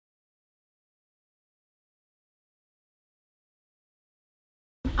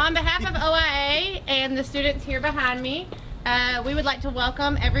On behalf of OIA and the students here behind me, we would like to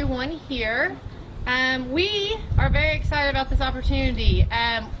welcome everyone here. We are very excited about this opportunity.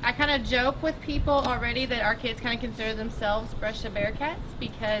 I kind of joke with people already that our kids kind of consider themselves Brescia Bearcats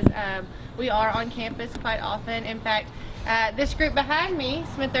because we are on campus quite often. In fact, this group behind me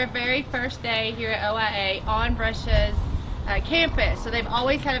spent their very first day here at OIA on Brescia's campus. So they've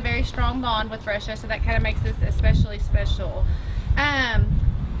always had a very strong bond with Brescia, so that kind of makes this especially special.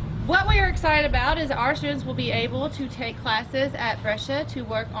 What we are excited about is our students will be able to take classes at Brescia to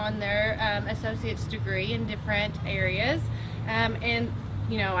work on their associate's degree in different areas. And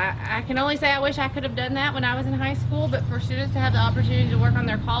you know, I can only say I wish I could have done that when I was in high school, but for students to have the opportunity to work on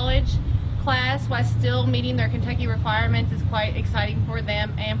their college class while still meeting their Kentucky requirements is quite exciting for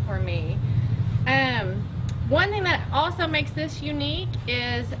them and for me. One thing that also makes this unique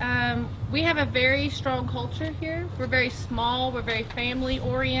is we have a very strong culture here. We're very small, we're very family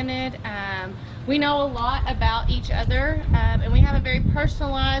oriented. We know a lot about each other, and we have a very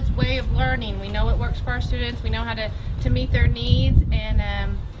personalized way of learning. We know what works for our students, we know how to meet their needs, and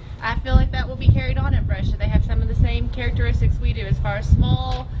I feel like that will be carried on at Brescia. They have some of the same characteristics we do as far as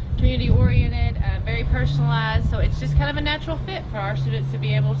small, community oriented, very personalized, so it's just kind of a natural fit for our students to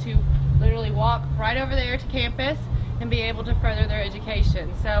be able to literally walk right over there to campus and be able to further their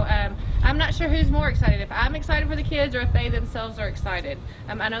education. So I'm not sure who's more excited, if I'm excited for the kids or if they themselves are excited.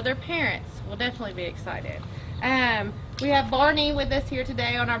 I know their parents will definitely be excited. We have Barney with us here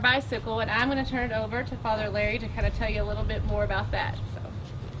today on our bicycle, and I'm going to turn it over to Father Larry to kind of tell you a little bit more about that. So.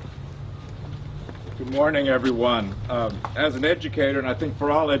 Good morning, everyone. As an educator, and I think for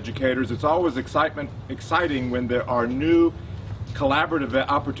all educators, it's always exciting when there are new collaborative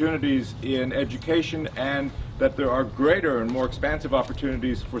opportunities in education and that there are greater and more expansive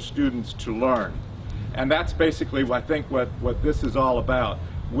opportunities for students to learn. And that's basically, I think, what this is all about.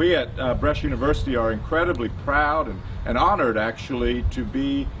 We at Brescia University are incredibly proud and honored, actually, to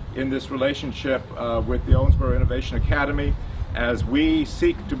be in this relationship with the Owensboro Innovation Academy as we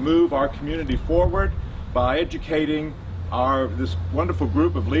seek to move our community forward by educating this wonderful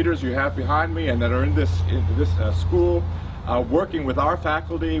group of leaders you have behind me and that are in this school, working with our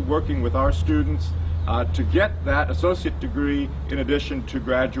faculty, working with our students to get that associate degree in addition to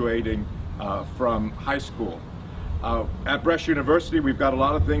graduating from high school. At Brescia University, we've got a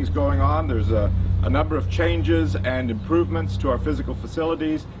lot of things going on. There's a number of changes and improvements to our physical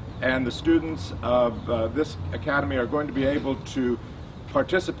facilities, and the students of this academy are going to be able to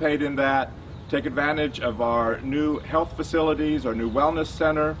participate in that, take advantage of our new health facilities, our new wellness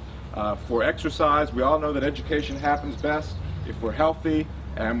center, for exercise. We all know that education happens best if we're healthy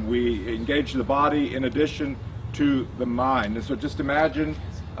and we engage the body in addition to the mind. And so just imagine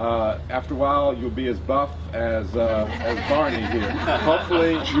after a while you'll be as buff as Barney here.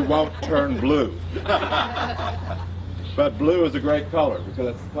 Hopefully you won't turn blue. But blue is a great color because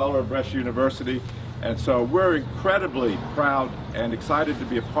it's the color of Brescia University. And so we're incredibly proud and excited to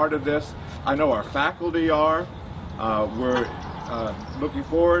be a part of this. I know our faculty are. We're looking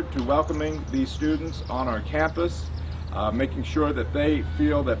forward to welcoming these students on our campus, making sure that they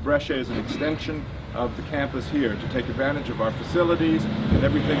feel that Brescia is an extension of the campus here to take advantage of our facilities and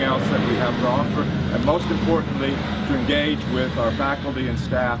everything else that we have to offer, and most importantly, to engage with our faculty and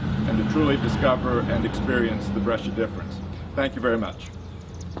staff and to truly discover and experience the Brescia difference. Thank you very much.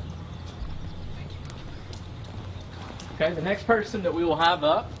 Okay, the next person that we will have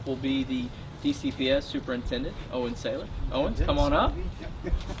up will be the DCPS Superintendent, Owen Saylor. Owens, come on up.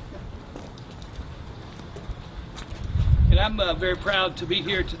 And I'm very proud to be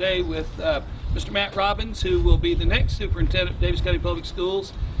here today with Mr. Matt Robbins, who will be the next superintendent of Davis County Public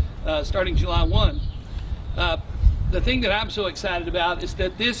Schools starting July 1. The thing that I'm so excited about is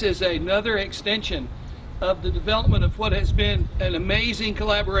that this is another extension of the development of what has been an amazing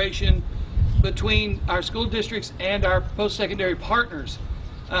collaboration between our school districts and our post-secondary partners.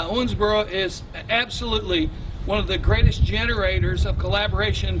 Owensboro is absolutely one of the greatest generators of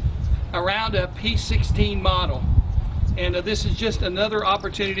collaboration around a P16 model. And this is just another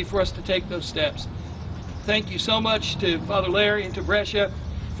opportunity for us to take those steps. Thank you so much to Father Larry and to Brescia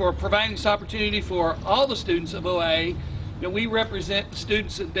for providing this opportunity for all the students of OIA. You know, we represent the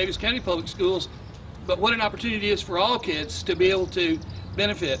students at Davis County Public Schools, but what an opportunity it is for all kids to be able to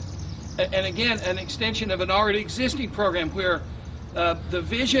benefit. And again, an extension of an already existing program where the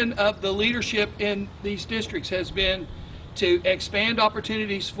vision of the leadership in these districts has been to expand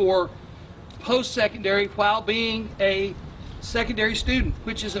opportunities for post-secondary while being a secondary student,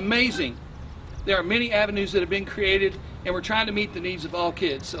 which is amazing. There are many avenues that have been created, and we're trying to meet the needs of all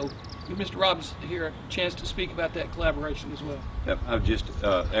kids. So give Mr. Robbins here a chance to speak about that collaboration as well. Yep, I would just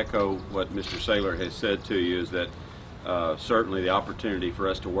echo what Mr. Saylor has said to you, is that certainly the opportunity for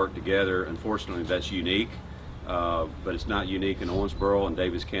us to work together, unfortunately that's unique, but it's not unique in Owensboro and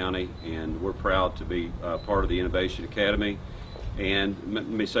Davis County, and we're proud to be part of the Innovation Academy. And let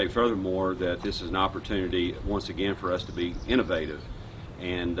me say furthermore that this is an opportunity once again for us to be innovative,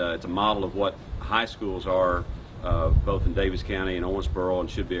 and it's a model of what high schools are both in Davis County and Owensboro, and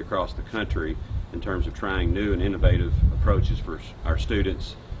should be across the country, in terms of trying new and innovative approaches for our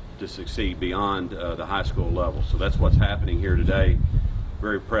students to succeed beyond the high school level. So that's what's happening here today.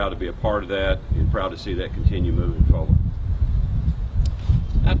 Very proud to be a part of that, and proud to see that continue moving forward.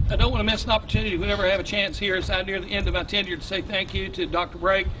 I don't want to miss an opportunity, whenever I have a chance here, as I near the end of my tenure, to say thank you to Dr.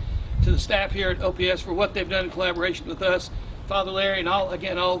 Brake, to the staff here at OPS for what they've done in collaboration with us, Father Larry, and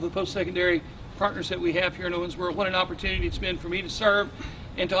all the post-secondary partners that we have here in Owensboro. What an opportunity it's been for me to serve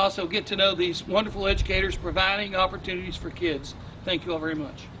and to also get to know these wonderful educators providing opportunities for kids. Thank you all very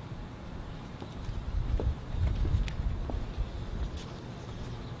much.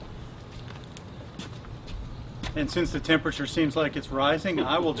 And since the temperature seems like it's rising,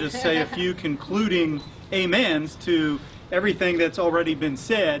 I will just say a few concluding amens to everything that's already been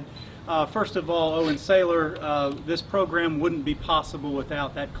said. First of all, Owen Saylor, this program wouldn't be possible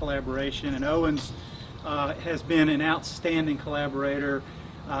without that collaboration, and Owens has been an outstanding collaborator.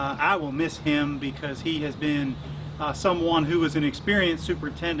 I will miss him because he has been someone who was an experienced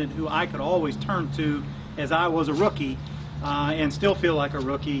superintendent who I could always turn to as I was a rookie, and still feel like a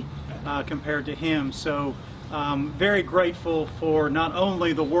rookie compared to him. So very grateful for not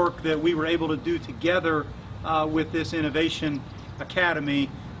only the work that we were able to do together with this Innovation Academy,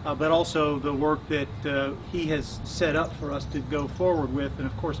 but also the work that he has set up for us to go forward with. And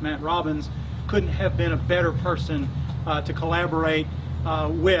of course, Matt Robbins couldn't have been a better person to collaborate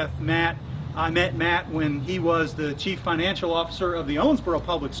with. Matt, I met Matt when he was the Chief Financial Officer of the Owensboro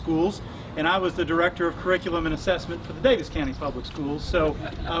Public Schools, and I was the Director of Curriculum and Assessment for the Davis County Public Schools. So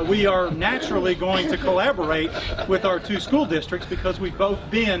we are naturally going to collaborate with our two school districts because we've both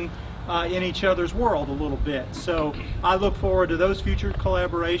been in each other's world a little bit. So I look forward to those future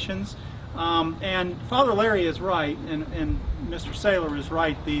collaborations. And Father Larry is right, and Mr. Saylor is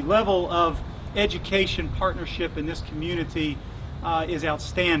right. The level of education partnership in this community is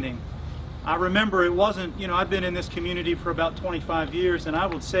outstanding. I remember it wasn't, I've been in this community for about 25 years, and I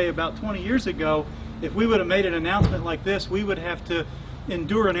would say about 20 years ago, if we would have made an announcement like this, we would have to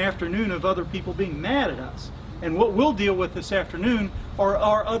endure an afternoon of other people being mad at us. And what we'll deal with this afternoon are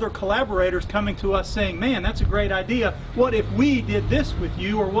our other collaborators coming to us saying, man, that's a great idea. What if we did this with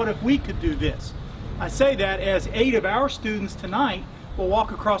you, or what if we could do this? I say that as 8 of our students tonight will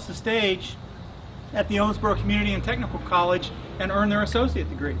walk across the stage at the Owensboro Community and Technical College and earn their associate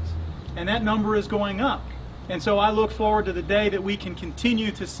degrees. And that number is going up. And so I look forward to the day that we can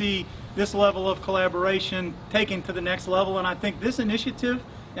continue to see this level of collaboration taken to the next level. And I think this initiative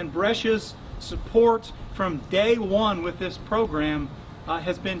and Brescia's support from day one with this program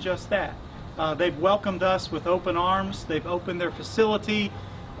has been just that. They've welcomed us with open arms, they've opened their facility,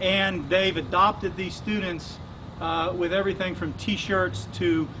 and they've adopted these students with everything from t-shirts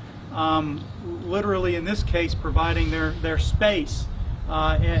to literally, in this case, providing their space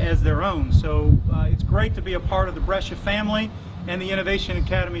as their own. So it's great to be a part of the Brescia family and the Innovation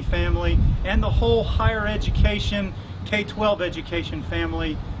Academy family and the whole higher education, K-12 education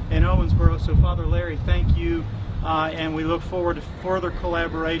family in Owensboro. So Father Larry, thank you, and we look forward to further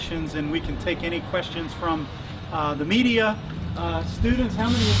collaborations, and we can take any questions from the media. Students, how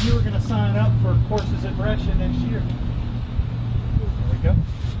many of you are going to sign up for courses at Brescia next year? There we go.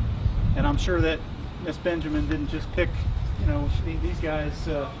 And I'm sure that Miss Benjamin didn't just pick, these guys.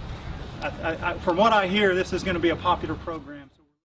 From what I hear, this is going to be a popular program.